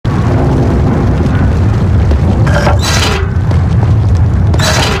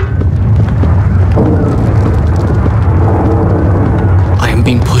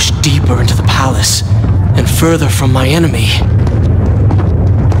further from my enemy.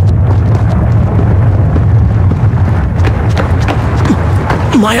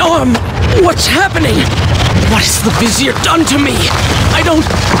 My arm! What's happening? What has the Vizier done to me? I don't...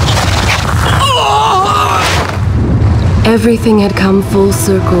 Everything had come full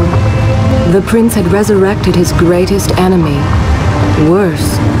circle. The prince had resurrected his greatest enemy.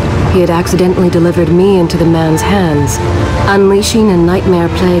 Worse, he had accidentally delivered me into the man's hands, unleashing a nightmare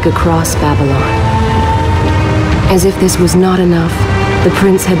plague across Babylon. As if this was not enough, the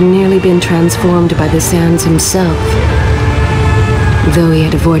prince had nearly been transformed by the sands himself. Though he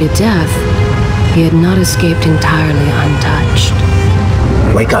had avoided death, he had not escaped entirely untouched.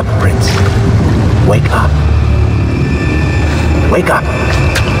 Wake up, Prince. Wake up. Wake up.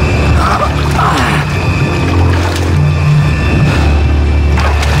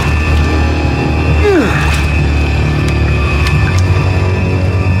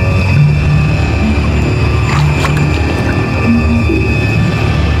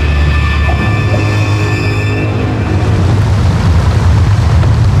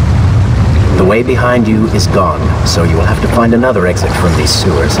 The way behind you is gone, so you will have to find another exit from these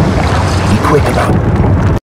sewers. Be quick about it.